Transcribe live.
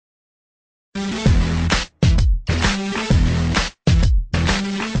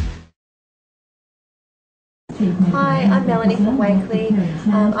Hi, I'm Melanie from Wakeley.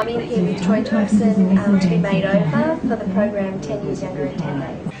 I'm in here with Troy Thompson to be made over for the program 10 Years Younger in 10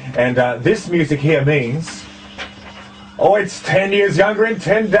 Days. And this music here means... Oh, it's 10 years younger in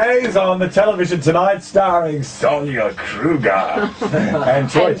 10 days on the television tonight, starring Sonia Todd and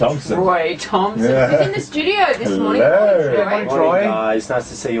Troy Thompson. Troy Thompson. Yeah. He's in the studio this morning. Hello. Morning, Morning, guys. Nice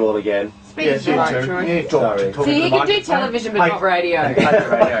to see you all again. Speaking of Troy. Sorry. So he can do television but not radio.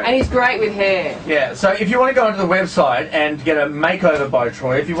 And he's great with hair. Yeah, so if you want to go onto the website and get a makeover by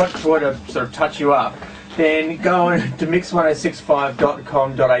Troy, if you want Troy to sort of touch you up, then go on to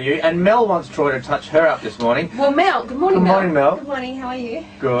mix1065.com.au, and Mel wants Troy to touch her up this morning. Well, Mel, good morning, Good Mel. morning, Mel. Good morning, how are you?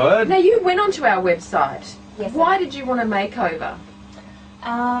 Good. Now, you went onto our website. Yes. Why did you want a makeover?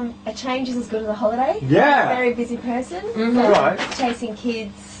 A change is as good as a holiday. Yeah. I'm a very busy person. Right. Chasing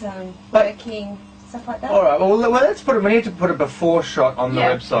kids, working, stuff like that. All right, well, let's put it, we need to put a before shot on the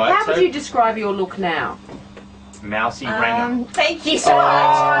website. How would you describe your look now? Mousy ringer. Thank you so much.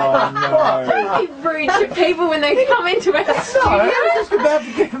 Oh, no. Don't be rude to people when they come into our studio. I was just about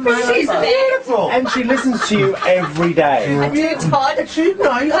to get made She's over. beautiful. And she listens to you every day. I do, Todd. I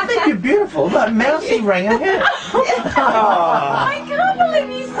think you're beautiful, but mousy ringer, yeah. I can't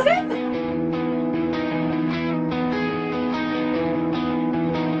believe you said that.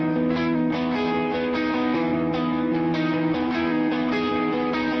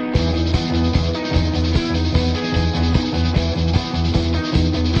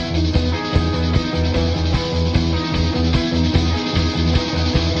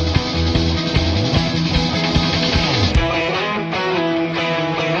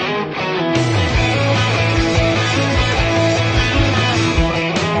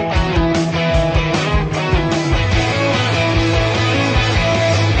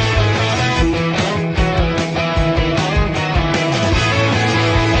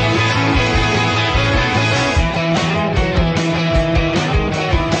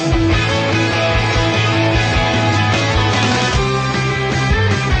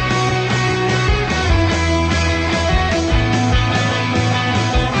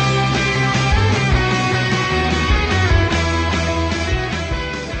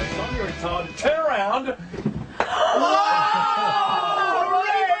 Todd, turn around.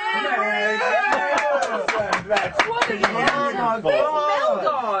 What are you God. Where's Mel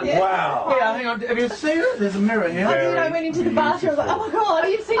gone? Wow. Yeah, hang on, have you seen it? There's a mirror here. I went into the bathroom, I was like, oh my god,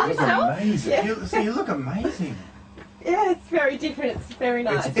 have you seen yourself? Amazing. You look amazing. Yeah, it's very different, it's very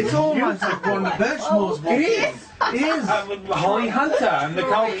nice. It's almost like one of the Birchmore's walking. It is. Holly Hunter and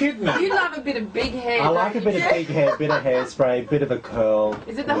Nicole Kidman. You love a bit of big hair. I like a don't bit you? of big hair, bit of hairspray, bit of a curl.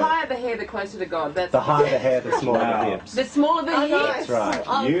 Is it the higher the hair, the closer to God? That's The higher the hair, the smaller Wow. the hips. The smaller the hips. That's right.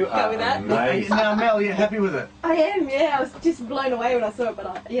 I'll You go are with that. amazing. Now, Mel, you're happy with it? I am, yeah. I was just blown away when I saw it, but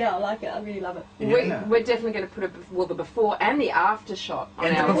I like it. I really love it. Yeah. We're definitely going to put the before and the after shot on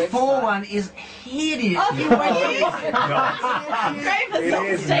And our the before website. one is hideous. Oh, It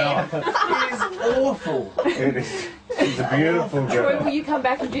is awful. It is. She's a beautiful Troy, girl. will you come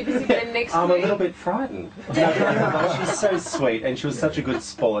back and do this again next I'm a week? little bit frightened. No, she's so sweet, and she was such a good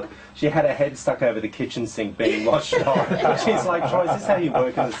sport. She had her head stuck over the kitchen sink being washed off. She's like, Troy, is this how you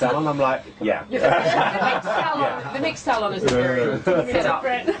work in the salon? I'm like, yeah. The mixed salon is very set up.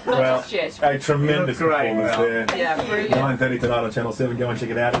 Well, Yes. a tremendous You look great, performance Mel. there. Yeah, brilliant. 9:30 tonight on Channel 7. Go and check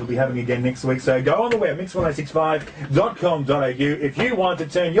it out. We'll be having it again next week. So go on the web, mix1065.com.au, if you want to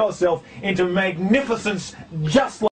turn yourself into magnificence just like